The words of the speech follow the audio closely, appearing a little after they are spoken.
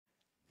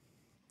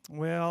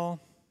Well,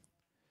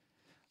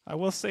 I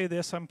will say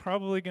this. I'm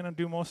probably going to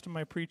do most of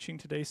my preaching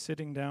today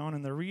sitting down,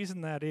 and the reason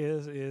that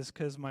is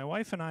because my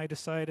wife and I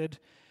decided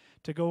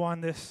to go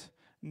on this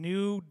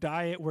new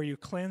diet where you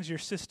cleanse your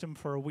system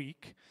for a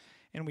week,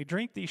 and we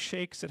drink these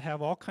shakes that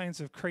have all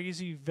kinds of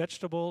crazy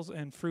vegetables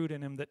and fruit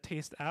in them that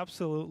taste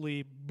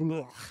absolutely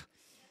blech.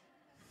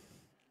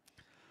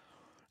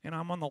 And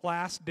I'm on the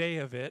last day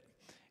of it,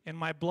 and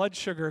my blood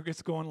sugar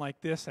gets going like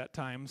this at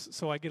times,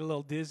 so I get a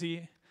little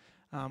dizzy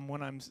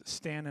when I'm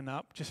standing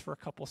up just for a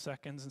couple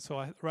seconds. And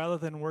so rather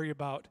than worry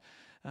about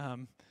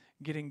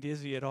getting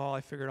dizzy at all,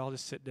 I figured I'll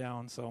just sit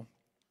down. So,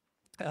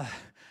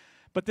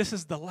 but this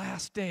is the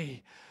last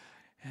day,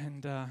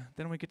 and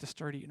then we get to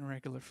start eating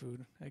regular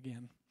food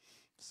again.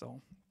 So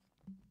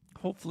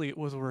hopefully it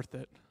was worth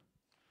it.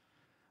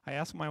 I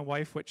asked my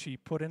wife what she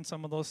put in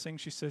some of those things.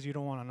 She says, "You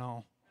don't want to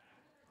know."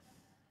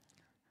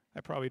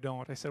 I probably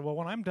don't. I said, "Well,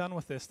 when I'm done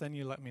with this, then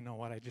you let me know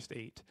what I just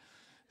ate."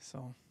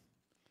 So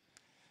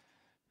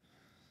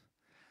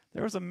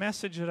there was a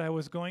message that I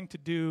was going to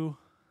do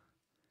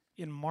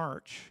in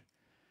March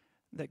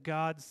that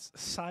God's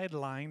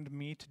sidelined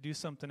me to do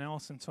something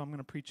else, and so I'm going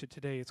to preach it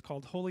today. It's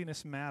called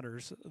Holiness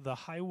Matters, the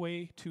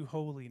Highway to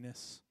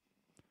Holiness.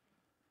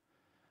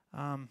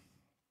 I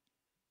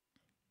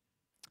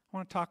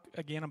want to talk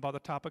again about the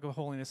topic of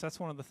holiness. That's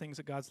one of the things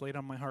that God's laid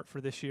on my heart for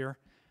this year.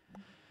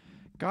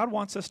 God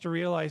wants us to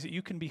realize that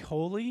you can be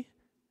holy,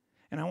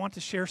 and I want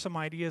to share some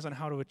ideas on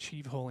how to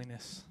achieve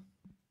holiness.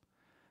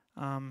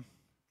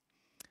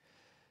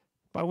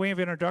 By way of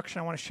introduction,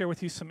 I want to share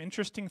with you some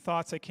interesting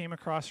thoughts I came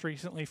across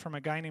recently from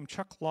a guy named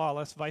Chuck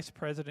Lawless, Vice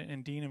President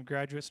and Dean of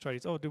Graduate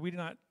Studies. Oh, do we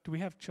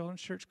have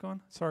Children's Church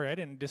going? Sorry, I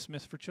didn't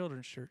dismiss for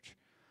Children's Church.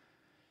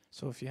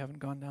 So if you haven't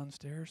gone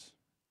downstairs,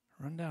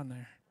 run down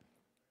there.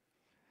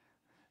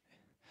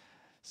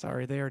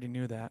 Sorry, they already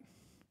knew that.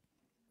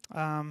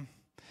 A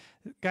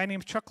guy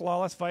named Chuck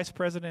Lawless, Vice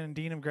President and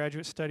Dean of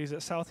Graduate Studies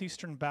at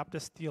Southeastern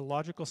Baptist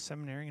Theological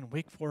Seminary in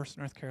Wake Forest,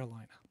 North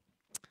Carolina.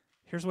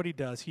 Here's what he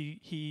does.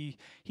 He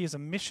is a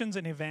missions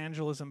and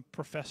evangelism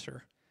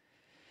professor.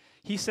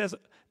 He says,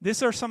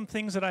 these are some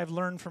things that I've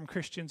learned from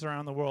Christians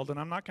around the world, and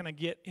I'm not going to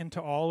get into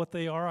all what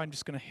they are. I'm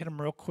just going to hit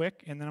them real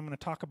quick, and then I'm going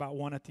to talk about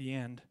one at the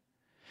end.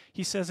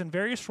 He says, in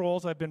various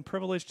roles, I've been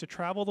privileged to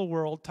travel the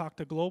world, talk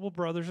to global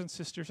brothers and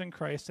sisters in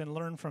Christ, and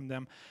learn from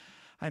them.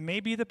 I may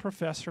be the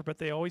professor, but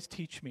they always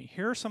teach me.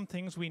 Here are some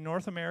things we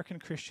North American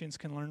Christians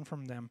can learn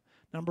from them.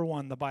 Number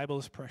one, the Bible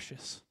is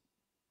precious.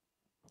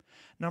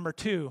 Number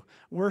two,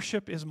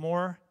 worship is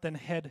more than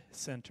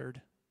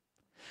head-centered.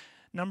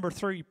 Number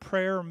three,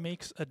 prayer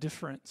makes a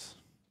difference.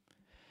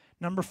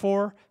 Number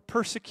four,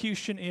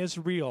 persecution is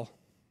real.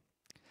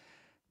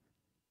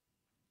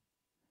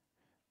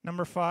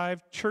 Number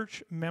five,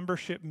 church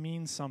membership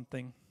means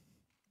something.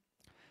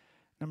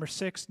 Number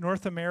six,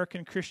 North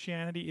American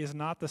Christianity is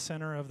not the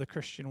center of the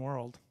Christian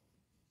world.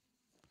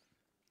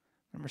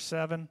 Number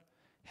seven,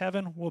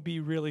 heaven will be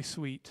really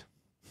sweet.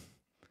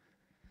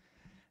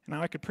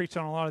 Now, I could preach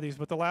on a lot of these,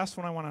 but the last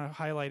one I want to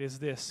highlight is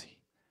this.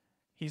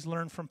 He's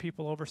learned from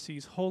people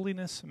overseas.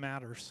 Holiness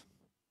matters.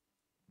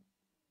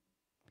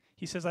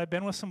 He says, I've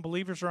been with some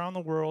believers around the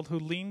world who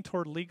lean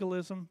toward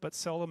legalism, but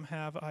seldom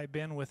have I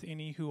been with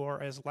any who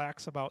are as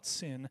lax about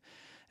sin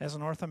as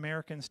North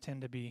Americans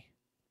tend to be.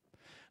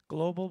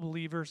 Global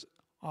believers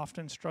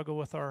often struggle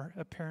with our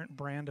apparent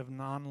brand of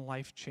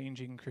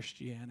non-life-changing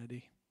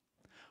Christianity.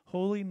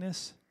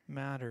 Holiness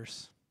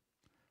matters.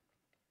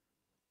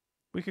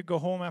 We could go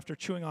home after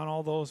chewing on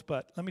all those,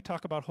 but let me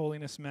talk about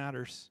holiness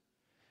matters.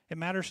 It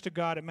matters to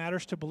God. It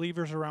matters to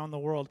believers around the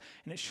world.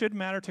 And it should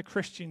matter to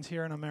Christians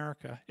here in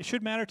America. It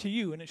should matter to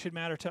you, and it should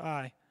matter to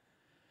I.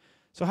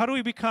 So how do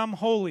we become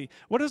holy?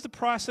 What is the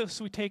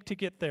process we take to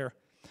get there?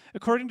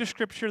 According to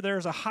Scripture, there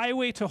is a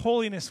highway to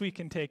holiness we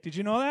can take. Did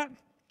you know that?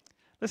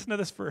 Listen to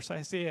this verse,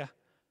 Isaiah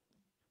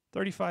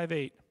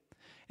 35:8.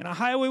 And a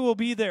highway will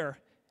be there.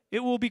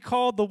 It will be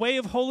called the way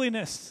of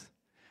holiness.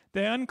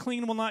 The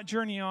unclean will not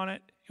journey on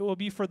it. It will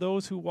be for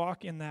those who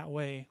walk in that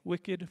way.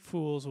 Wicked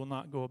fools will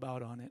not go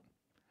about on it.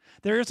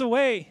 There is a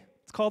way.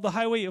 It's called the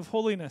highway of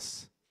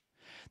holiness.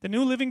 The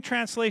New Living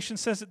Translation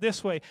says it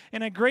this way,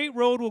 and a great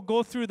road will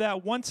go through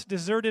that once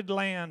deserted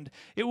land.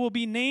 It will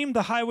be named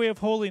the highway of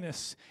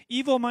holiness.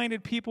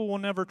 Evil-minded people will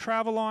never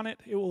travel on it.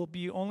 It will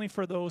be only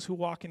for those who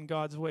walk in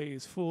God's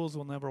ways. Fools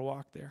will never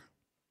walk there.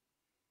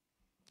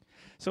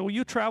 So will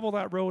you travel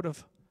that road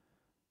of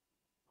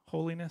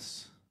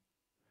holiness?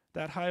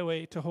 That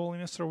highway to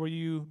holiness, or will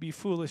you be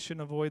foolish and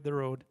avoid the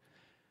road?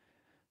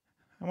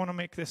 I want to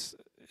make this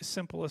as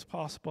simple as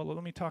possible.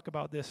 Let me talk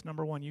about this.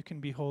 Number one, you can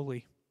be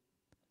holy.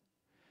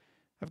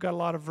 I've got a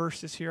lot of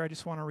verses here. I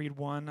just want to read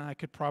one. I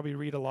could probably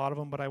read a lot of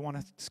them, but I want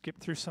to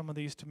skip through some of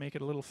these to make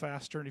it a little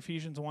faster. In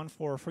Ephesians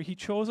 1:4, for he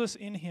chose us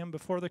in him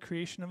before the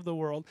creation of the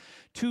world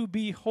to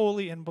be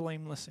holy and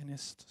blameless in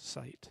his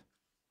sight.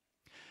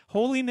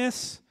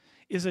 Holiness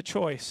is a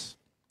choice.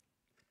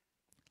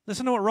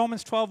 Listen to what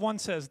Romans 12:1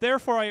 says.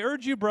 Therefore, I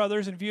urge you,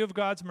 brothers, in view of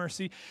God's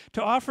mercy,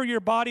 to offer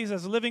your bodies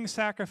as living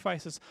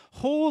sacrifices,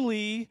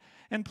 holy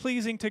and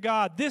pleasing to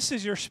God. This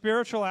is your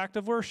spiritual act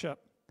of worship.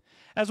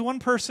 As one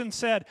person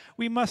said,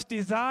 we must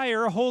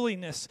desire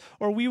holiness,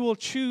 or we will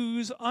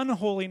choose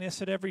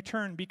unholiness at every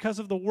turn because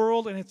of the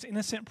world and its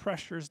innocent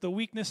pressures, the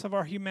weakness of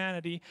our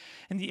humanity,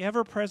 and the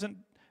ever-present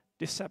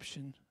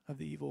deception of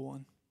the evil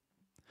one.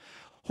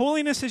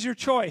 Holiness is your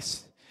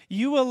choice.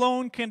 You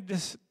alone can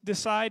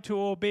decide to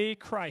obey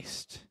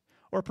Christ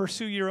or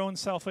pursue your own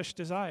selfish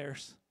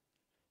desires.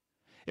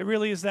 It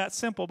really is that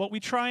simple, but we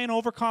try and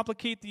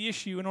overcomplicate the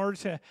issue in order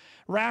to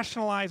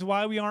rationalize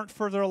why we aren't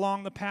further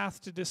along the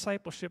path to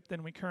discipleship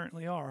than we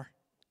currently are.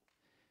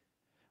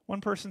 One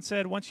person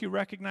said, once you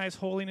recognize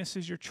holiness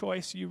is your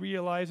choice, you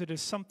realize it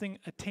is something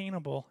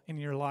attainable in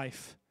your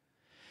life.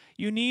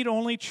 You need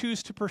only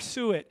choose to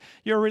pursue it.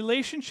 Your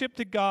relationship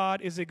to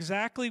God is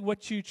exactly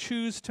what you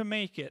choose to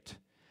make it.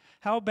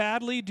 How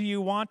badly do you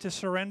want to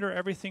surrender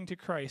everything to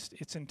Christ?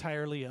 It's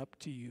entirely up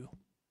to you.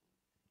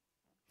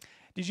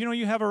 Did you know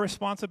you have a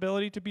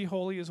responsibility to be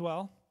holy as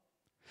well?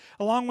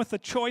 Along with the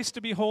choice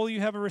to be holy, you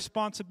have a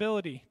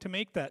responsibility to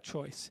make that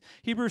choice.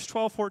 Hebrews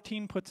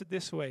 12:14 puts it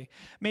this way: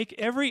 make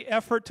every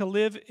effort to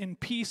live in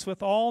peace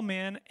with all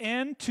men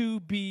and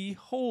to be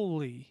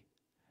holy.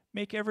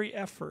 Make every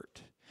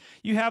effort.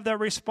 You have that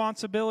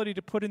responsibility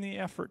to put in the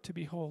effort to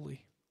be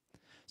holy.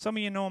 Some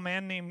of you know a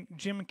man named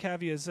Jim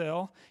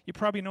Caviezel. You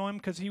probably know him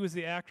because he was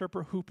the actor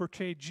who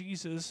portrayed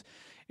Jesus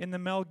in the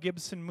Mel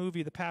Gibson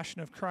movie, The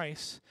Passion of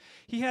Christ.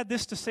 He had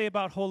this to say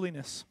about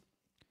holiness.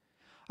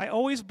 I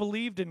always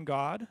believed in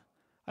God.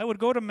 I would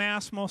go to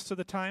Mass most of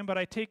the time, but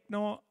I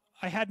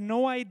had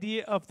no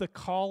idea of the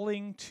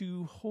calling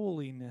to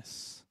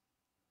holiness.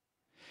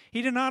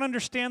 He did not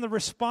understand the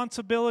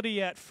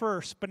responsibility at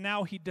first, but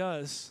now he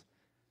does.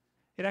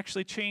 It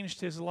actually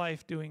changed his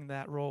life doing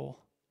that role.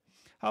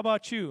 How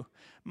about you?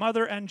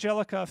 Mother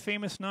Angelica, a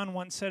famous nun,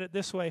 once said it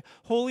this way: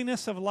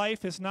 holiness of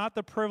life is not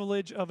the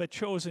privilege of a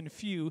chosen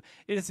few.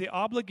 It is the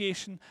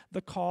obligation,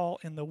 the call,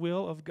 and the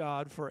will of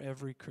God for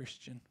every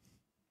Christian.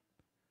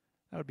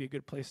 That would be a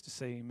good place to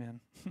say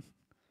amen.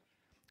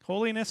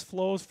 Holiness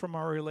flows from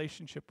our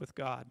relationship with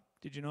God.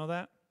 Did you know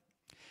that?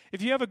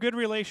 If you have a good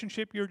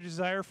relationship, your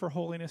desire for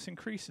holiness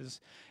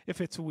increases. If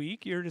it's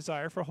weak, your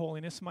desire for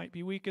holiness might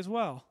be weak as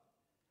well.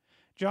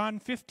 John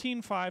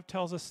 15:5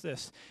 tells us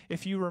this: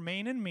 if you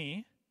remain in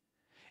me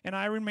and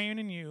I remain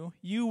in you,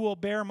 you will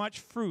bear much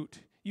fruit.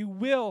 You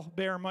will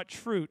bear much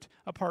fruit.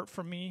 Apart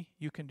from me,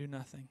 you can do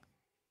nothing.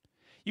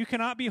 You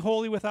cannot be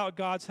holy without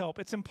God's help.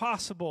 It's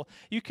impossible.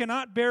 You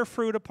cannot bear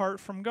fruit apart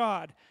from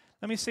God.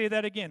 Let me say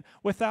that again.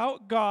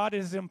 Without God, it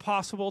is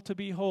impossible to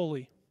be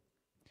holy.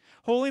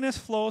 Holiness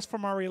flows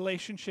from our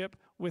relationship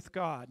with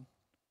God.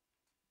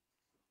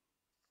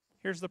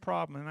 Here's the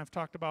problem, and I've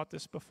talked about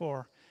this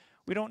before.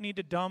 We don't need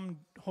to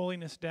dumb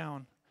holiness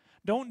down.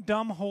 Don't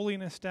dumb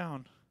holiness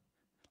down.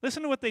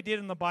 Listen to what they did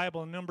in the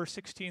Bible in Numbers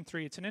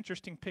 16:3. It's an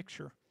interesting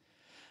picture.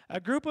 A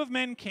group of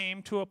men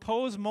came to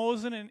oppose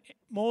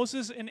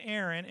Moses and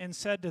Aaron and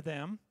said to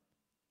them,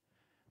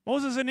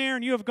 Moses and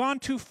Aaron, you have gone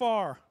too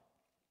far.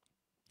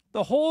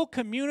 The whole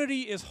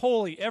community is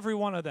holy, every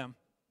one of them.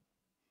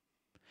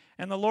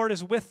 And the Lord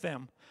is with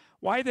them.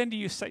 Why then do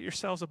you set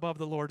yourselves above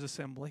the Lord's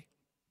assembly?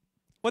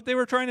 What they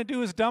were trying to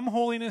do is dumb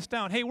holiness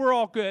down. Hey, we're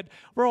all good.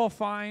 We're all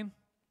fine.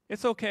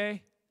 It's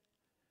okay.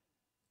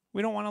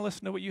 We don't want to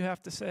listen to what you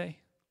have to say.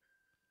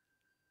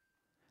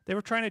 They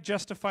were trying to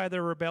justify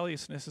their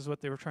rebelliousness is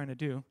what they were trying to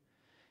do.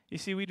 You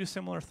see, we do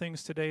similar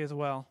things today as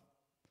well.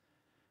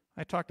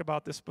 I talked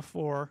about this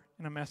before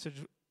in a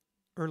message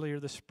earlier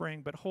this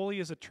spring, but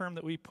holy is a term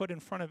that we put in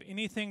front of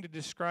anything to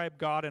describe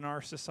God in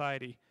our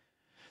society.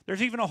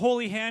 There's even a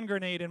holy hand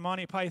grenade in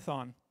Monty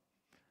Python.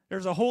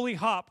 There's a holy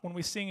hop when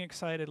we sing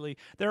excitedly.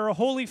 There are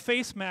holy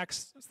face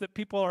masks that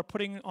people are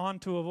putting on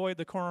to avoid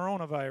the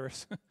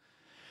coronavirus.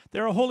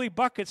 There are holy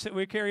buckets that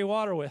we carry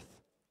water with.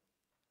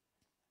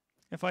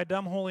 If I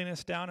dumb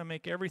holiness down and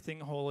make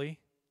everything holy,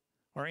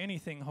 or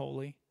anything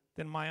holy,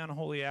 then my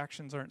unholy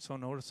actions aren't so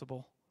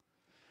noticeable.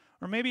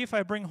 Or maybe if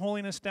I bring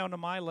holiness down to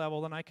my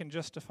level, then I can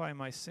justify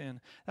my sin.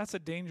 That's a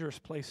dangerous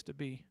place to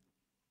be.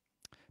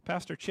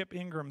 Pastor Chip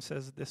Ingram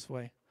says it this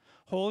way: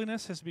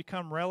 holiness has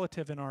become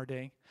relative in our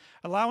day,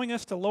 allowing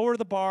us to lower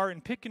the bar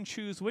and pick and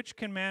choose which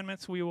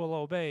commandments we will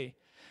obey.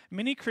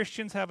 Many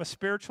Christians have a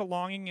spiritual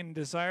longing and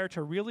desire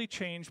to really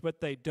change,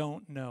 but they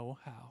don't know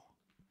how.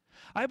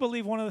 I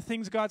believe one of the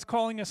things God's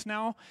calling us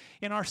now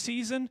in our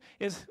season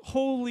is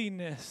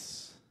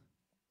holiness.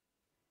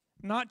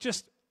 Not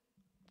just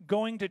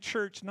going to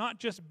church, not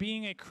just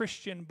being a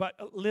Christian,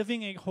 but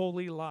living a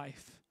holy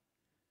life.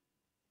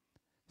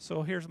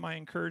 So here's my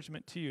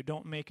encouragement to you.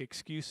 Don't make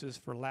excuses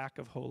for lack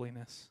of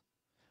holiness.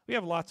 We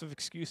have lots of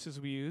excuses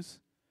we use.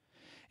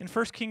 In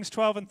 1 Kings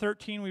 12 and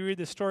 13, we read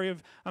the story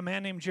of a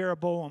man named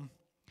Jeroboam.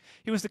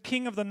 He was the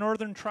king of the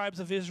northern tribes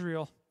of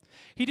Israel.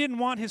 He didn't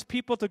want his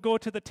people to go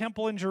to the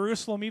temple in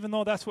Jerusalem, even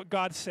though that's what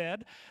God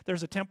said.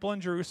 There's a temple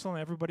in Jerusalem.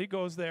 Everybody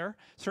goes there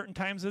certain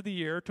times of the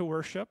year to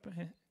worship.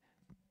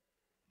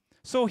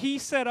 So he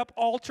set up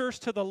altars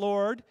to the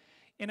Lord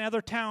in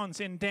other towns,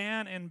 in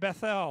Dan and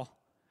Bethel.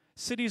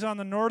 cities on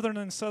the northern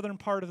and southern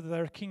part of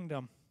their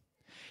kingdom.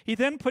 He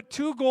then put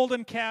 2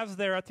 golden calves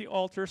there at the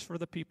altars for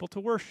the people to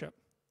worship.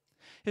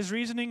 His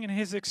reasoning and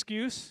his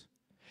excuse?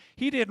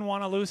 He didn't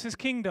want to lose his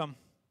kingdom.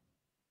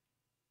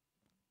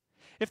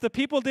 If the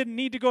people didn't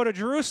need to go to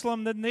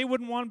Jerusalem, then they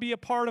wouldn't want to be a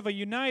part of a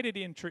united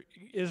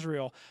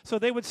Israel. So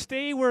they would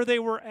stay where they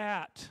were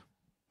at.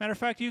 Matter of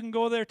fact, you can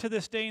go there to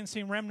this day and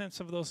see remnants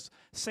of those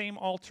same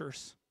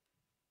altars.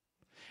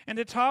 And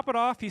to top it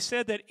off, he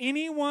said that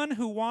anyone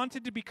who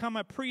wanted to become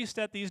a priest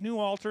at these new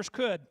altars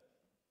could.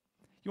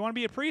 You want to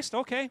be a priest?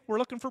 Okay, we're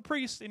looking for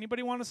priests.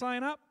 Anybody want to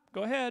sign up?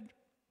 Go ahead.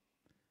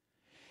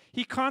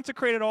 He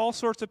consecrated all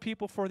sorts of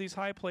people for these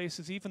high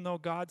places, even though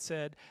God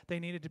said they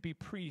needed to be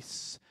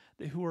priests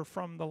who were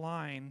from the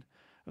line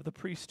of the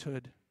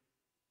priesthood.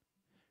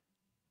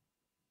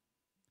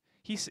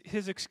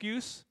 His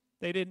excuse?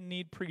 They didn't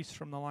need priests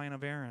from the line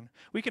of Aaron.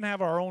 We can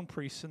have our own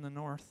priests in the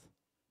north.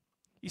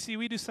 You see,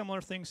 we do similar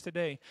things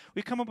today.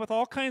 We come up with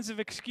all kinds of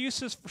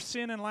excuses for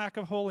sin and lack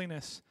of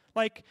holiness.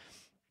 Like,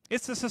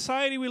 it's the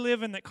society we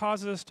live in that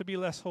causes us to be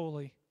less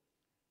holy.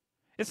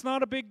 It's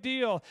not a big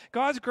deal.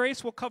 God's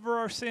grace will cover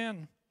our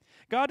sin.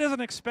 God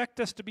doesn't expect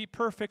us to be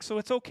perfect, so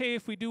it's okay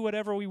if we do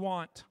whatever we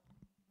want.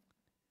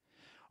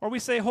 Or we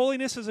say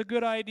holiness is a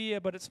good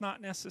idea, but it's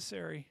not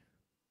necessary.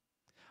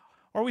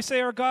 Or we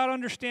say our God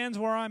understands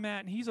where I'm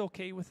at, and he's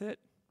okay with it.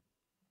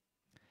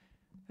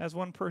 As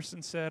one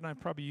person said, and I've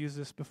probably used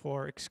this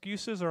before,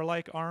 excuses are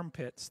like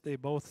armpits. They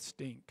both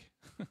stink.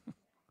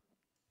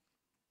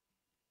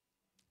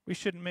 We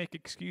shouldn't make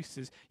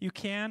excuses. You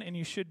can and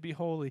you should be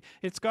holy.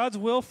 It's God's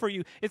will for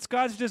you. It's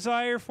God's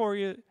desire for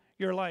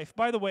your life.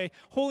 By the way,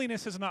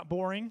 holiness is not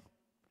boring.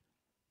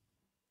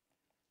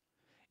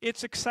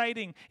 It's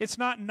exciting. It's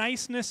not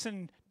niceness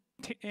and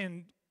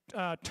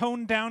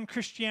toned down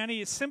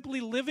Christianity. It's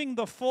simply living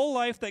the full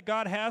life that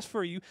God has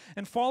for you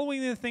and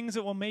following the things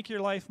that will make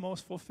your life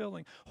most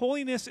fulfilling.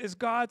 Holiness is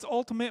God's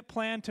ultimate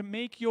plan to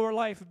make your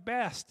life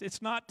best.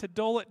 It's not to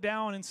dull it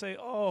down and say,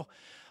 oh,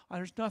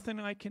 there's nothing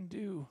I can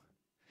do.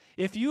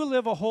 If you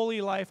live a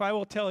holy life, I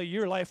will tell you,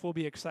 your life will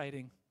be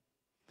exciting.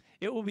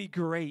 It will be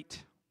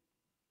great.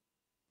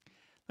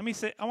 Let me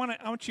say, I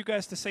want you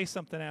guys to say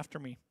something after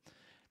me,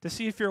 to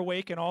see if you're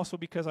awake, and also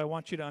because I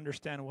want you to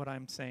understand what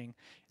I'm saying.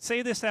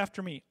 Say this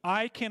after me.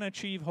 I can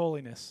achieve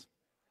holiness.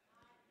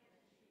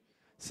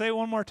 Say it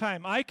one more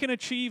time. I can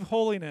achieve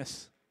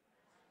holiness.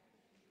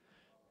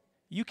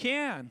 You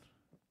can.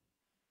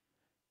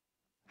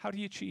 How do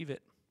you achieve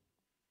it?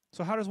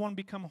 So how does one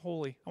become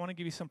holy? I want to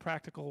give you some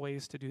practical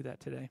ways to do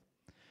that today.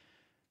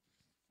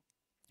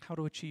 How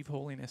to achieve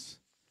holiness.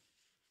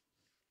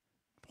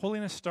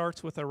 Holiness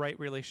starts with a right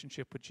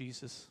relationship with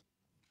Jesus.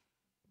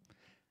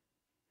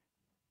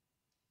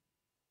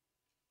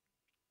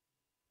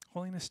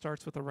 Holiness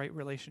starts with a right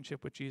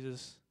relationship with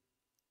Jesus.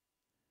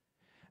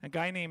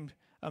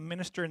 A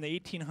minister in the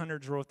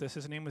 1800s wrote this.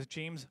 His name was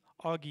James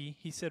Augie.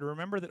 He said,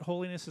 remember that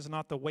holiness is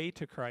not the way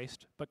to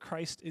Christ, but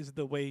Christ is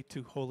the way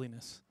to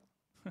holiness.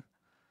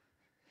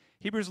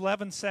 Hebrews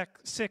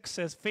 11:6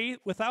 says,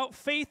 without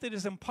faith it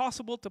is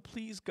impossible to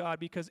please God,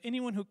 because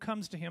anyone who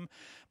comes to him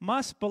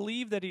must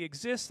believe that he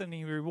exists and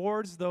he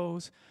rewards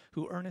those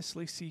who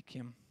earnestly seek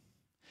him.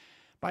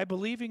 By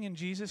believing in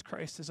Jesus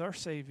Christ as our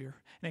Savior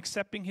and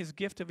accepting his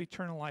gift of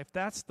eternal life,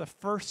 that's the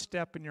first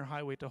step in your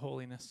highway to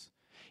holiness.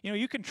 You know,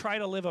 you can try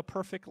to live a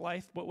perfect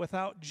life, but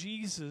without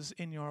Jesus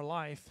in your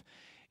life,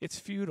 it's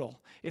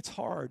futile, it's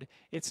hard,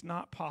 it's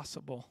not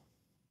possible.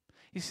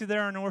 You see,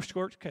 there are no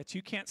shortcuts.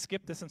 You can't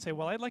skip this and say,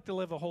 well, I'd like to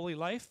live a holy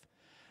life,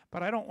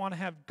 but I don't want to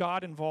have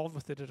God involved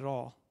with it at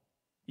all.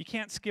 You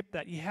can't skip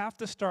that. You have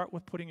to start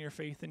with putting your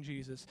faith in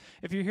Jesus.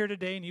 If you're here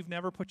today and you've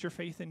never put your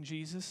faith in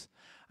Jesus,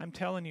 I'm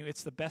telling you,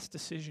 it's the best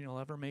decision you'll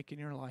ever make in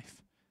your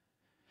life.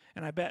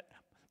 And I bet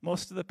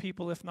most of the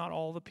people, if not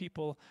all the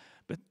people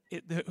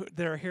that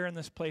are here in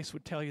this place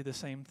would tell you the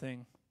same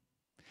thing.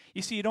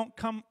 You see, you don't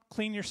come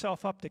clean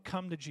yourself up to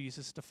come to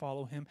Jesus to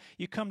follow him.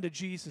 You come to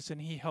Jesus and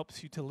he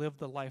helps you to live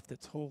the life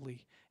that's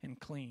holy and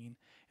clean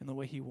in the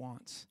way he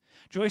wants.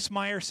 Joyce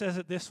Meyer says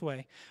it this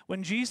way: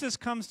 when Jesus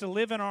comes to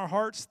live in our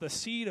hearts, the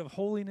seed of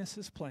holiness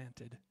is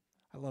planted.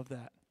 I love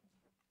that.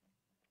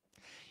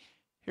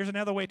 Here's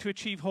another way to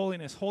achieve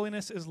holiness.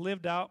 Holiness is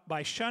lived out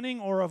by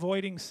shunning or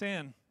avoiding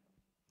sin.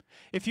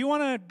 If you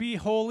want to be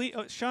holy,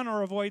 shun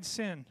or avoid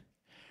sin.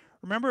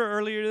 Remember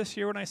earlier this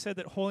year when I said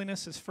that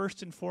holiness is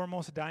first and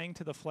foremost dying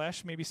to the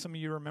flesh? Maybe some of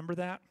you remember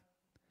that.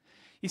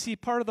 You see,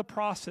 part of the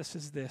process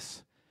is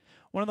this.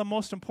 One of the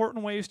most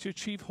important ways to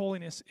achieve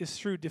holiness is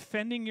through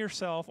defending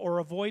yourself or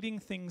avoiding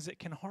things that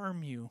can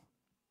harm you.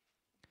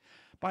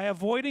 By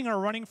avoiding or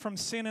running from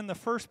sin in the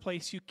first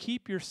place, you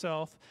keep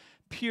yourself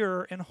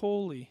pure and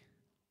holy.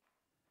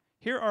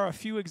 Here are a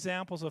few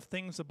examples of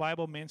things the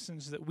Bible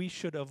mentions that we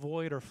should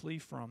avoid or flee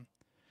from.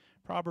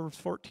 Proverbs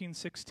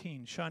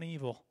 14:16, shun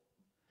evil.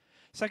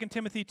 2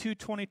 Timothy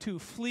 2:22,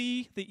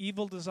 flee the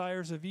evil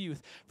desires of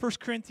youth.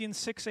 1 Corinthians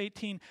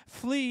 6:18,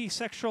 flee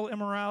sexual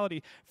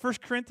immorality. 1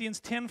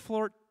 Corinthians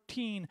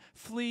 10:14,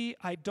 flee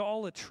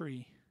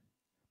idolatry.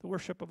 the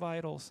worship of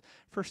idols.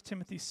 1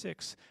 Timothy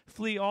 6,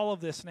 flee all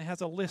of this, and it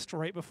has a list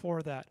right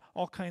before that,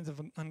 all kinds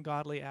of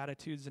ungodly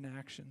attitudes and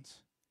actions.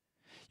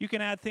 You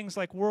can add things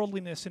like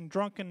worldliness and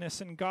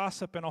drunkenness and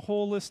gossip and a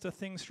whole list of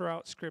things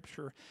throughout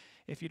Scripture.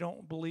 If you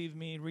don't believe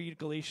me, read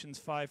Galatians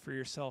 5 for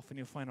yourself, and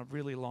you'll find a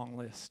really long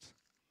list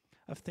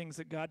of things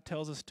that God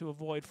tells us to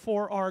avoid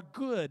for our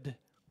good.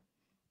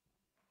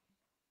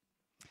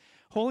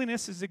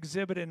 Holiness is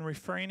exhibited in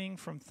refraining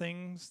from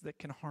things that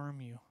can harm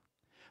you,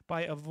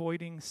 by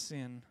avoiding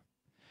sin.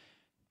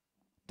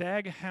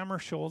 Dag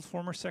Hammarskjöld,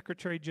 former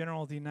Secretary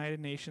General of the United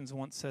Nations,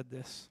 once said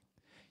this: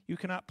 "You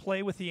cannot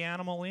play with the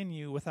animal in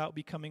you without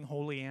becoming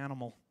wholly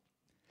animal.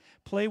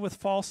 Play with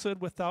falsehood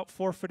without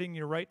forfeiting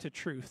your right to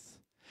truth.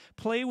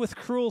 Play with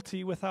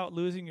cruelty without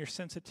losing your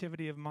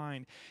sensitivity of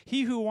mind.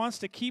 He who wants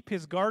to keep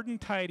his garden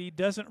tidy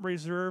doesn't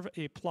reserve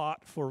a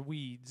plot for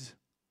weeds."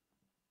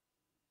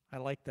 I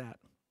like that.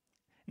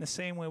 In the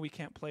same way we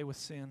can't play with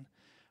sin,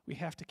 we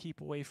have to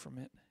keep away from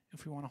it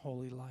if we want a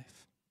holy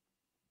life.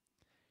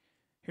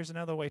 Here's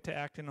another way to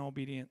act in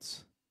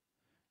obedience,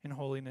 in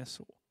holiness.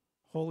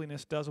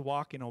 Holiness does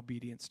walk in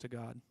obedience to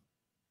God.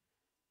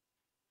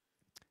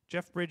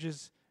 Jeff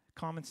Bridges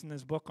comments in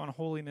his book on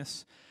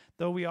holiness,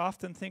 though we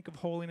often think of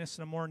holiness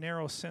in a more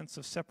narrow sense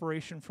of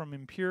separation from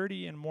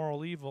impurity and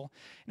moral evil,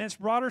 in its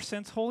broader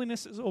sense,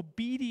 holiness is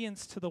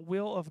obedience to the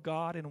will of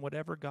God in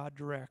whatever God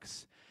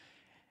directs.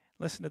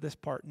 Listen to this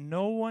part.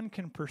 No one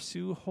can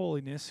pursue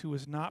holiness who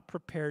is not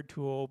prepared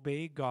to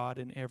obey God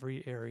in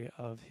every area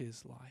of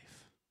his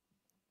life.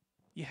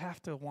 You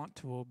have to want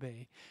to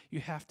obey. You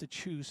have to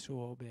choose to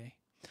obey.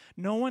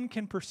 No one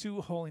can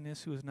pursue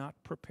holiness who is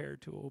not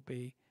prepared to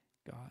obey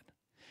God.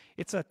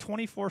 It's a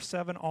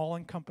 24/7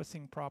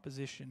 all-encompassing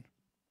proposition.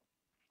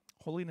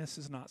 Holiness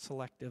is not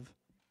selective.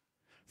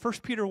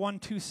 1 Peter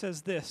 1:2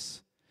 says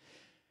this,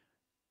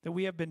 that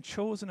we have been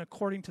chosen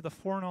according to the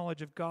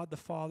foreknowledge of God the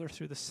Father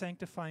through the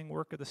sanctifying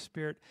work of the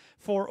Spirit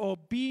for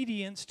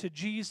obedience to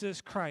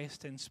Jesus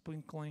Christ and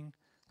sprinkling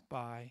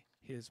by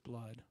his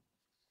blood.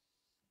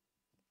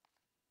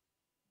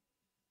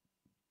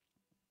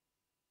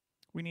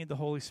 We need the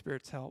Holy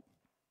Spirit's help.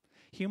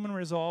 Human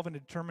resolve and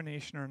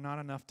determination are not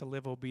enough to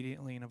live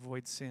obediently and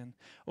avoid sin.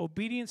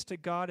 Obedience to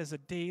God is a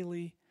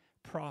daily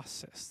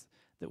process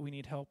that we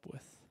need help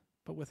with.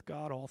 But with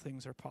God, all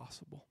things are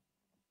possible.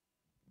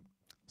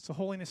 So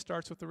holiness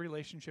starts with the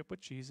relationship with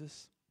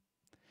Jesus.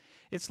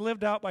 It's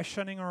lived out by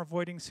shunning or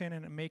avoiding sin,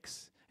 and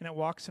it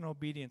walks in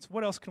obedience.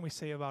 What else can we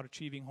say about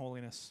achieving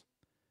holiness?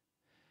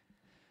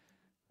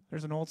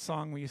 There's an old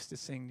song we used to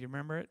sing. Do you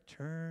remember it?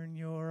 Turn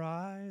your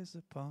eyes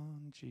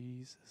upon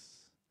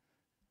Jesus.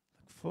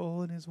 Look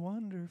full in his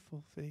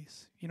wonderful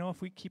face. You know,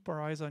 if we keep our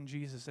eyes on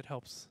Jesus, it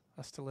helps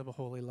us to live a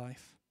holy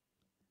life.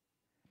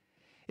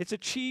 It's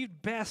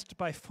achieved best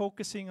by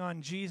focusing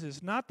on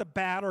Jesus, not the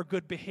bad or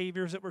good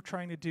behaviors that we're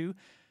trying to do.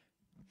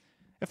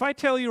 If I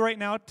tell you right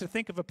now to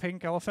think of a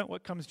pink elephant,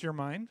 what comes to your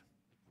mind?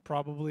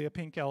 Probably a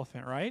pink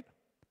elephant, right?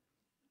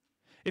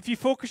 If you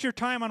focus your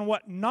time on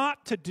what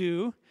not to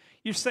do,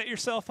 you set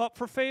yourself up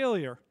for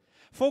failure.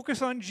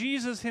 Focus on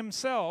Jesus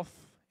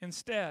himself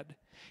instead.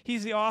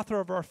 He's the author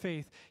of our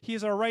faith. He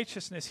is our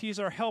righteousness. He's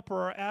our helper,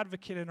 our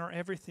advocate, and our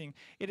everything.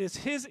 It is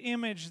his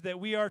image that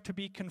we are to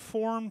be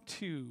conformed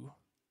to.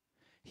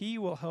 He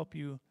will help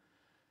you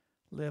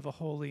live a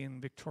holy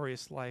and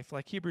victorious life.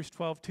 Like Hebrews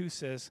 12:2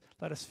 says,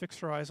 let us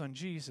fix our eyes on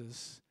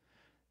Jesus,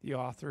 the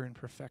author and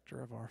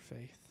perfecter of our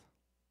faith.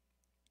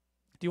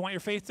 Do you want your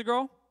faith to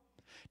grow?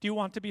 Do you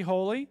want to be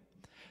holy?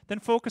 Then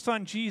focus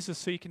on Jesus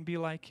so you can be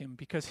like him,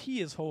 because he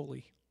is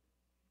holy.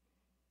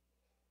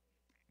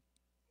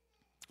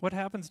 What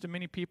happens to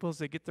many people is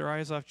they get their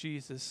eyes off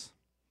Jesus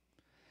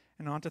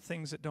and onto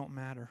things that don't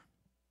matter,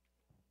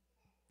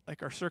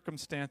 like our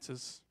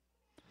circumstances,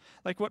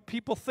 like what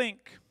people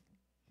think,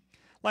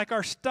 like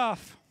our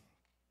stuff.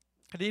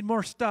 I need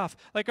more stuff.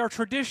 Like our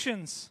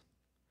traditions,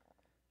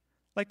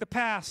 like the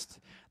past,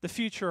 the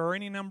future, or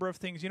any number of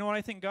things. You know what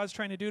I think God's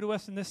trying to do to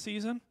us in this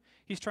season?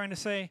 He's trying to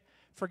say,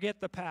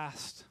 forget the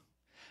past.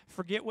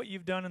 Forget what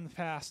you've done in the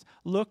past.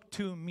 Look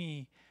to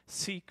me.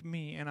 Seek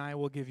me, and I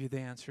will give you the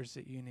answers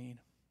that you need.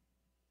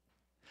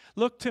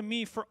 Look to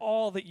me for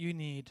all that you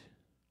need.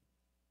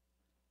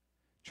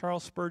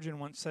 Charles Spurgeon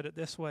once said it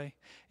this way: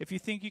 if you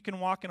think you can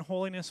walk in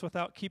holiness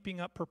without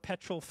keeping up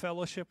perpetual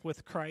fellowship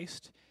with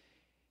Christ,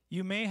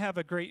 you have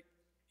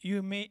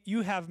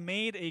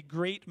made a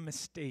great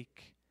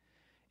mistake.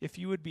 If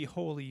you would be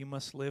holy, you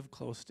must live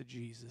close to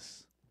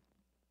Jesus.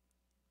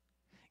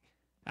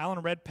 Alan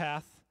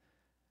Redpath,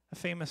 a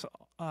famous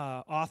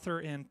author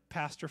and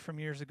pastor from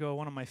years ago,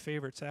 one of my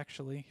favorites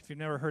actually. If you've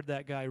never heard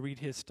that guy, read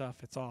his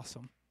stuff. It's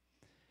awesome.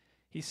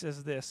 He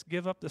says this: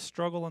 give up the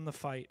struggle and the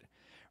fight.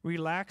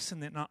 Relax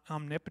in the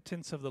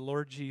omnipotence of the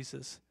Lord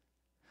Jesus.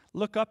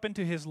 Look up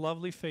into his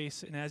lovely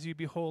face, and as you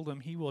behold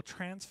him, he will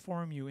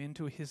transform you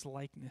into his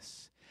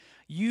likeness.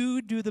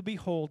 You do the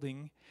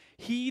beholding,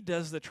 he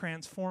does the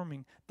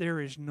transforming.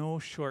 There is no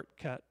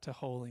shortcut to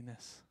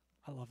holiness.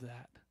 I love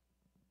that.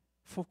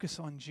 Focus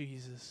on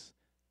Jesus.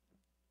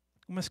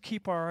 We must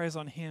keep our eyes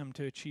on him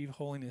to achieve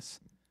holiness.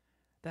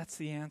 That's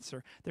the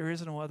answer. There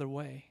is no other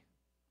way.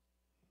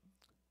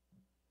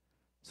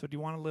 So do you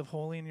want to live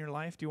holy in your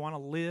life? Do you want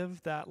to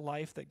live that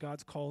life that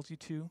God's called you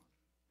to?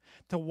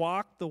 To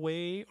walk the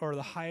way or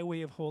the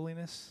highway of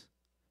holiness?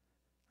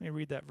 Let me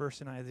read that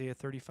verse in Isaiah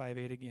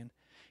 35:8 again.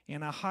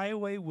 And a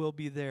highway will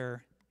be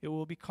there. It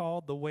will be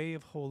called the way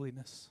of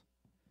holiness.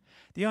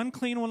 The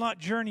unclean will not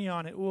journey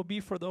on it. It will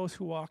be for those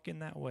who walk in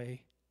that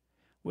way.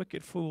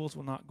 Wicked fools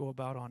will not go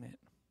about on it.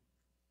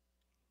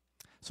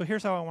 So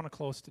here's how I want to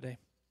close today.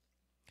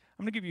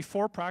 I'm going to give you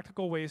 4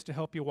 practical ways to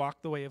help you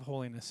walk the way of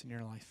holiness in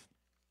your life.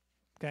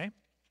 Okay?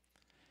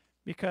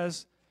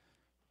 Because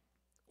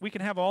we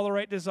can have all the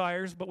right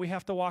desires, but we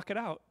have to walk it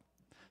out.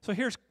 So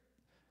here's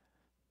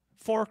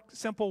 4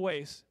 simple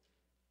ways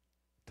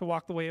to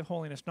walk the way of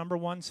holiness. Number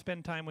 1,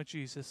 spend time with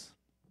Jesus.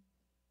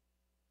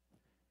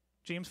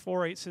 James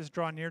 4:8 says,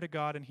 draw near to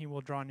God and he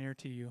will draw near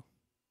to you.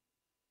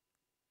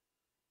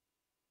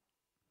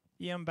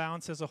 E.M.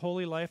 Bound says, a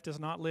holy life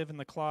does not live in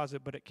the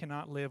closet, but it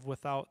cannot live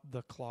without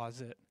the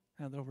closet.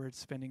 In other words,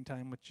 spending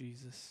time with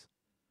Jesus.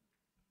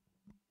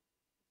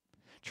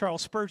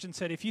 Charles Spurgeon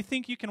said, if you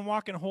think you can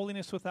walk in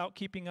holiness without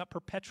keeping up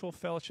perpetual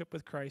fellowship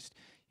with Christ,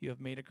 you have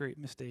made a great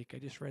mistake. I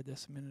just read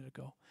this a minute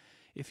ago.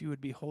 If you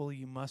would be holy,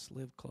 you must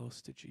live close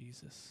to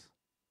Jesus.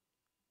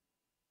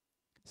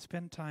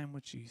 Spend time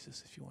with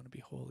Jesus if you want to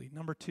be holy.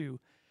 Number 2,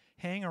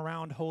 hang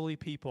around holy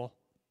people.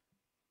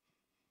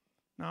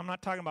 Now, I'm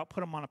not talking about put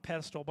them on a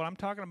pedestal, but I'm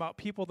talking about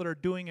people that are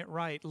doing it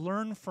right.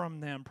 Learn from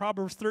them.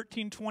 Proverbs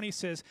 13:20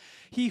 says,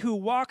 he who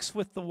walks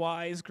with the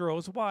wise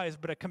grows wise,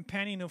 but a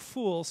companion of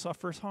fools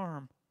suffers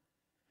harm.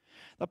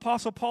 The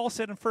Apostle Paul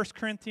said in 1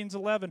 Corinthians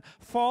 11,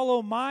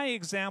 follow my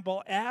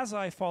example as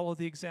I follow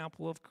the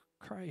example of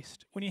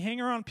Christ. When you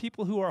hang around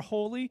people who are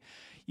holy,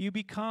 you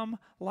become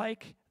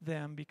like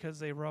them because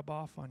they rub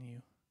off on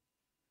you.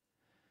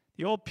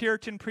 The old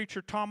Puritan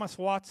preacher Thomas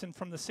Watson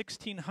from the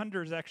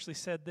 1600s actually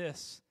said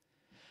this: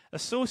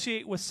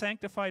 associate with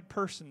sanctified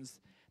persons.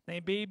 They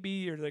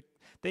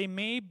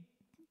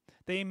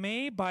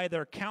may by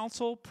their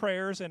counsel,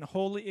 prayers, and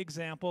holy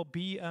example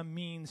be a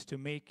means to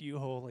make you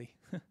holy.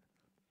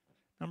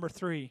 Number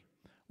 3,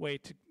 way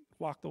to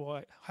walk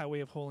the highway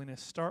of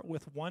holiness. Start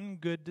with one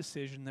good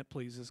decision that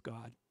pleases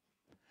God.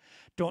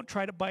 Don't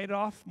try to bite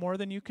off more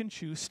than you can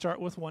chew.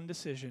 Start with one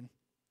decision.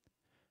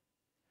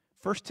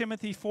 1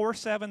 Timothy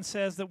 4:7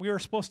 says that we are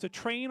supposed to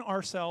train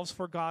ourselves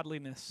for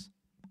godliness.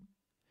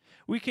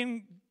 We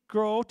can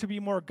grow to be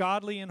more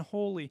godly and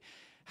holy.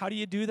 How do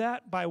you do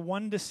that? By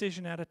one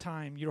decision at a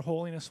time. Your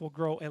holiness will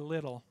grow a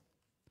little.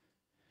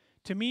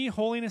 To me,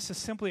 holiness is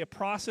simply a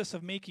process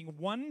of making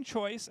one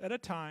choice at a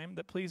time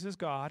that pleases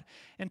God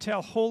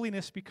until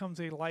holiness becomes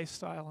a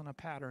lifestyle and a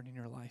pattern in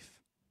your life.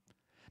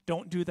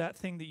 Don't do that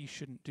thing that you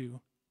shouldn't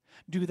do.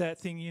 Do that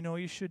thing you know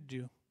you should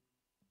do.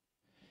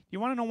 You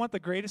want to know what the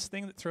greatest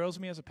thing that thrills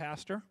me as a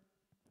pastor?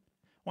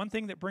 One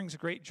thing that brings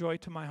great joy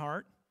to my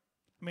heart?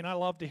 I mean, I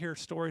love to hear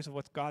stories of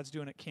what God's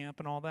doing at camp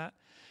and all that.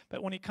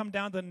 But when you come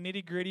down to the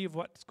nitty-gritty of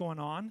what's going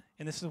on,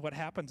 and this is what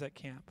happens at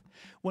camp,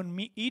 when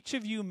each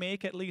of you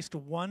make at least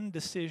one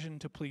decision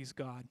to please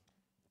God,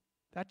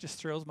 that just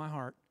thrills my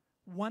heart.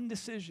 One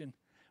decision.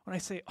 When I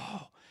say,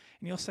 oh,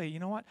 and you'll say, you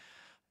know what?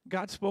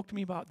 God spoke to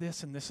me about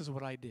this, and this is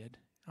what I did.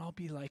 And I'll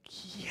be like,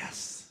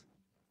 yes,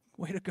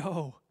 way to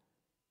go.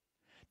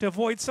 To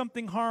avoid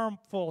something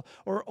harmful,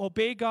 or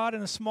obey God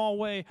in a small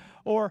way,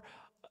 or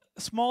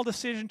a small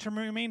decision to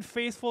remain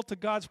faithful to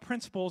God's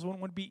principles when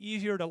it would be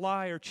easier to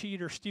lie or cheat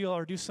or steal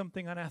or do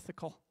something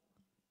unethical.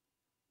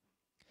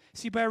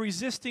 See, by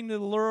resisting the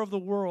lure of the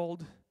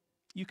world,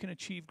 you can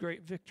achieve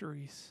great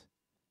victories.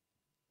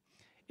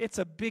 It's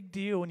a big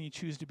deal when you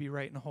choose to be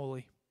right and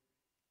holy.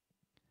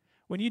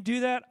 When you do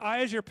that,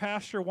 I, as your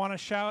pastor, want to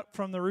shout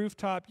from the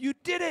rooftop, you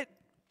did it!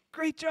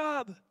 Great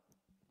job!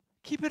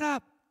 Keep it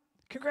up!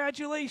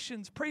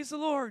 Congratulations! Praise the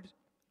Lord!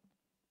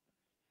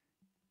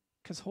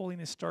 Because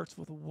holiness starts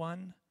with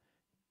one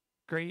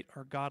great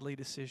or godly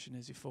decision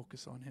as you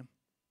focus on Him.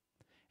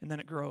 And then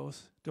it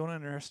grows. Don't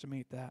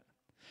underestimate that.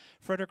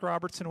 Frederick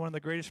Robertson, one of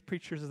the greatest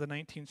preachers of the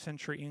 19th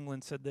century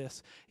England, said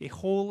this: a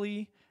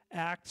holy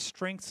act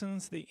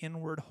strengthens the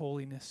inward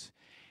holiness.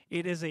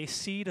 It is a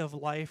seed of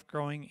life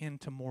growing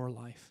into more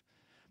life.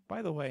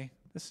 By the way,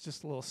 this is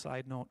just a little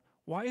side note.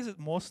 Why is it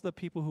most of the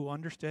people who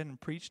understood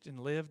and preached and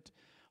lived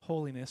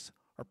holiness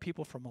are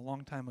people from a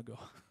long time ago?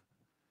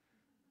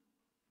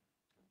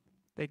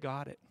 They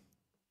got it.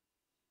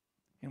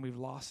 And we've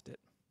lost it.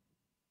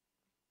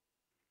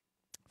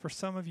 For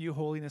some of you,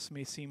 holiness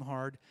may seem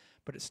hard,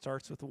 but it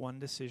starts with one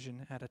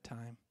decision at a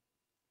time.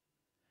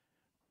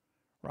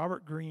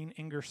 Robert Greene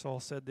Ingersoll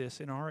said this: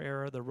 in our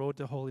era, the road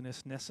to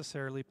holiness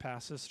necessarily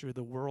passes through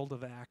the world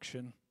of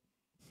action.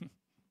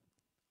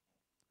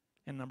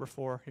 And number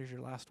 4, here's your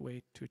last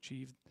way to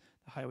achieve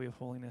the highway of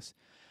holiness.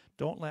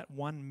 Don't let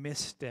one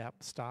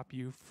misstep stop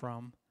you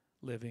from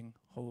living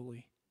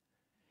holy.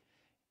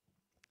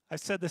 I've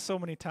said this so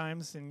many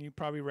times, and you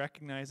probably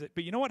recognize it.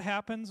 But you know what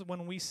happens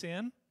when we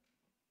sin?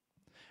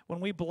 When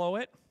we blow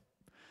it?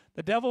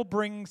 The devil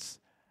brings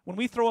When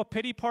we throw a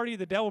pity party,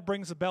 the devil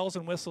brings the bells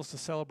and whistles to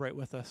celebrate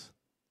with us.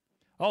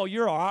 Oh,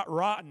 you're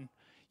rotten.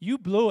 You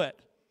blew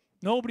it.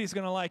 Nobody's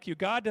going to like you.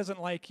 God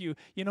doesn't like you.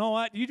 You know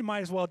what? You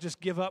might as well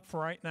just give up for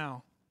right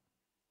now.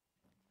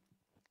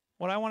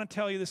 What I want to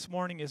tell you this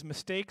morning is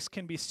mistakes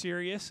can be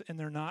serious, and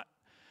they're not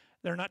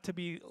to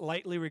be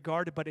lightly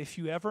regarded. But if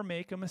you ever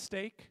make a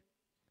mistake,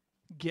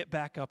 get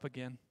back up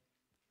again.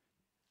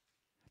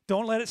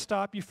 Don't let it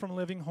stop you from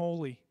living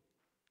holy.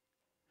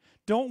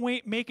 Don't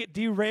make it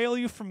derail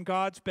you from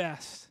God's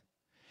best.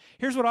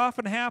 Here's what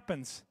often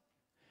happens.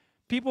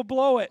 People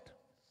blow it,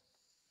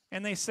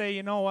 and they say,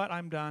 you know what,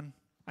 I'm done.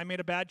 I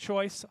made a bad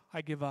choice.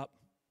 I give up.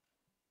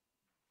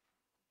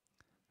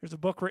 There's a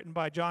book written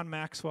by John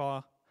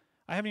Maxwell.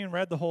 I haven't even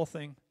read the whole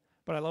thing,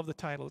 but I love the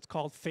title. It's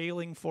called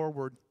Failing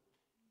Forward.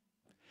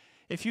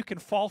 If you can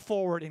fall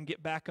forward and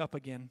get back up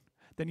again,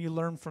 then you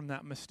learn from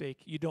that mistake.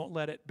 You don't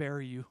let it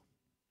bury you.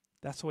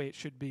 That's the way it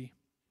should be.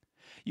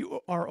 You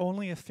are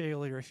only a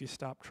failure if you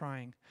stop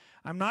trying.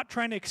 I'm not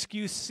trying to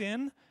excuse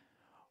sin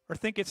or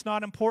think it's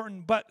not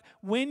important, but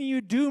when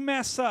you do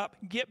mess up,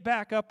 get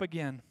back up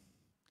again.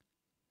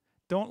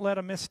 Don't let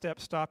a misstep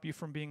stop you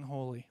from being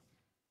holy.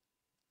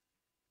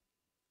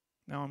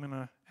 Now I'm going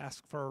to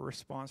ask for a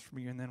response from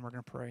you, and then we're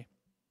going to pray.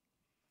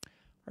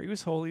 Are you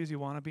as holy as you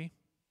want to be?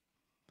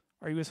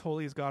 Are you as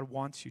holy as God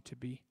wants you to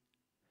be?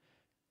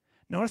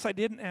 Notice I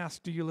didn't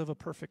ask, do you live a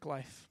perfect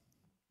life?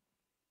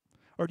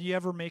 Or do you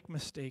ever make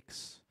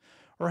mistakes?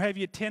 Or have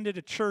you attended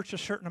a church a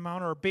certain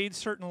amount or obeyed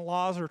certain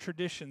laws or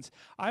traditions?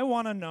 I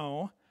want to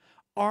know,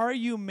 are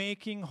you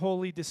making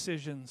holy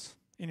decisions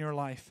in your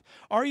life?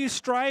 Are you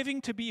striving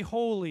to be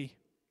holy?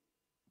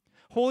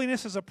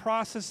 Holiness is a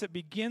process that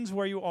begins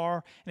where you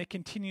are, and it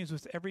continues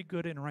with every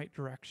good and right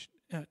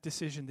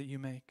decision that you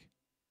make.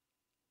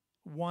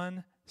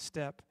 One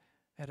step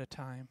at a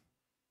time.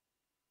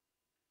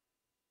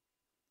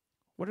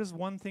 What is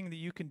one thing that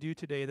you can do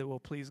today that will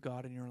please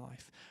God in your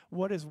life?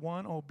 What is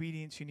one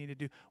obedience you need to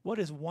do? What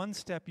is one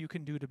step you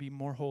can do to be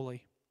more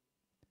holy?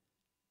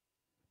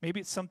 Maybe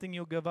it's something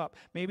you'll give up.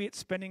 Maybe it's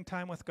spending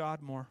time with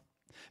God more.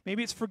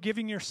 Maybe it's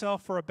forgiving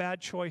yourself for a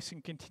bad choice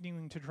and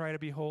continuing to try to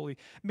be holy.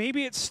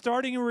 Maybe it's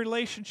starting a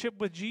relationship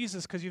with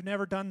Jesus because you've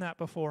never done that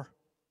before.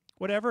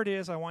 Whatever it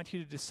is, I want you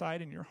to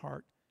decide in your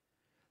heart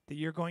that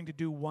you're going to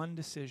do one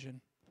decision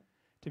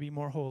to be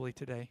more holy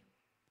today.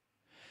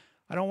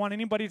 I don't want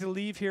anybody to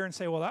leave here and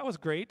say, well, that was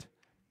great,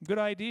 good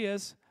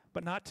ideas,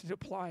 but not to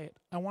apply it.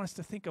 I want us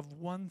to think of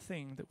one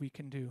thing that we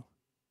can do.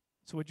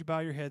 So would you bow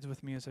your heads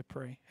with me as I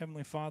pray?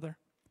 Heavenly Father,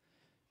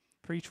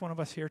 for each one of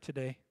us here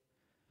today,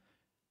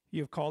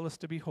 you have called us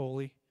to be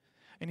holy,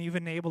 and you've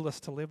enabled us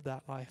to live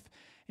that life.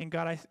 And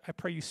God, I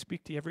pray you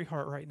speak to every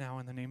heart right now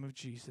in the name of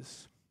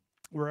Jesus,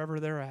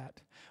 wherever they're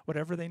at,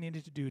 whatever they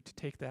needed to do to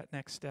take that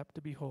next step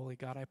to be holy.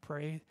 God, I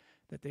pray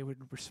that they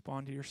would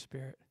respond to your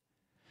Spirit.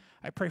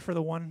 I pray for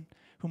the one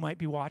who might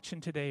be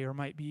watching today or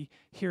might be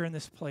here in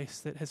this place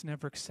that has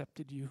never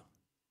accepted you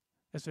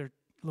as their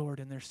Lord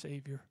and their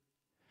Savior.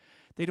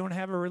 They don't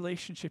have a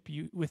relationship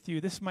with you.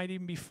 This might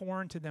even be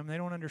foreign to them. They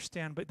don't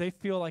understand, but they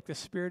feel like the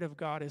Spirit of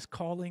God is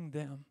calling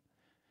them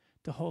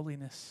to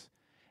holiness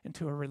and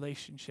to a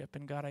relationship.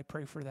 And God, I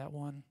pray for that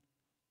one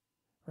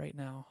right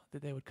now,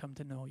 that they would come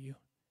to know you.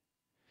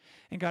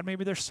 And God,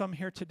 maybe there's some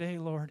here today,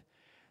 Lord,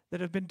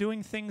 that have been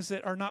doing things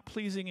that are not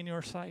pleasing in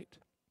your sight.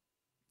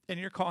 And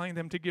you're calling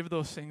them to give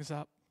those things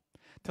up,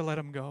 to let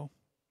them go.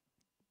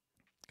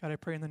 God, I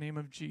pray in the name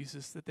of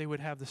Jesus that they would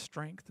have the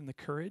strength and the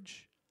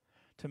courage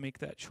to make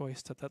that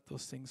choice to let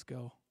those things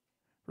go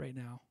right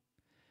now.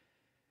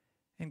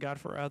 And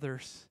God, for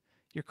others,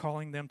 you're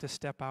calling them to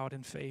step out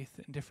in faith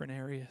in different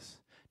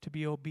areas, to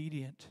be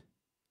obedient,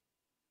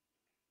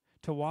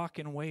 to walk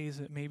in ways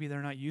that maybe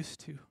they're not used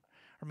to,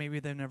 or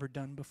maybe they've never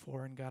done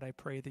before. And God, I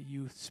pray that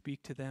you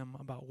speak to them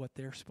about what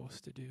they're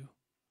supposed to do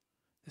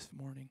this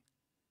morning.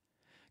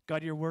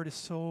 God, your word is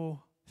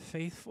so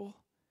faithful,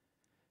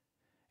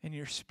 and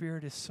your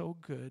Spirit is so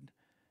good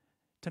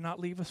to not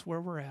leave us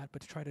where we're at,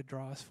 but to try to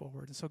draw us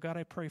forward. And so, God,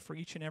 I pray for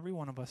each and every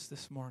one of us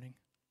this morning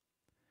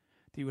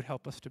that you would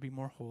help us to be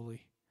more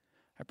holy.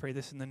 I pray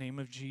this in the name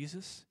of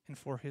Jesus and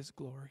for his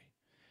glory.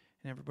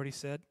 And everybody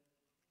said,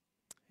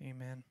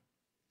 amen.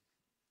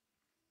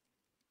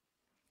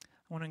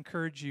 I want to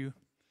encourage you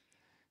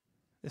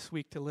this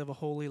week to live a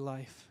holy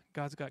life.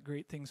 God's got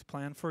great things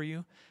planned for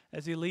you.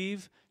 As you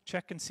leave,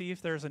 check and see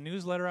if there's a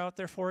newsletter out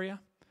there for you.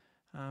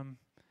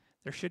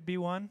 There should be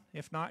one.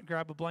 If not,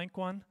 grab a blank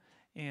one.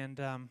 And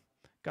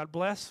God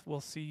bless.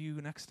 We'll see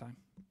you next time.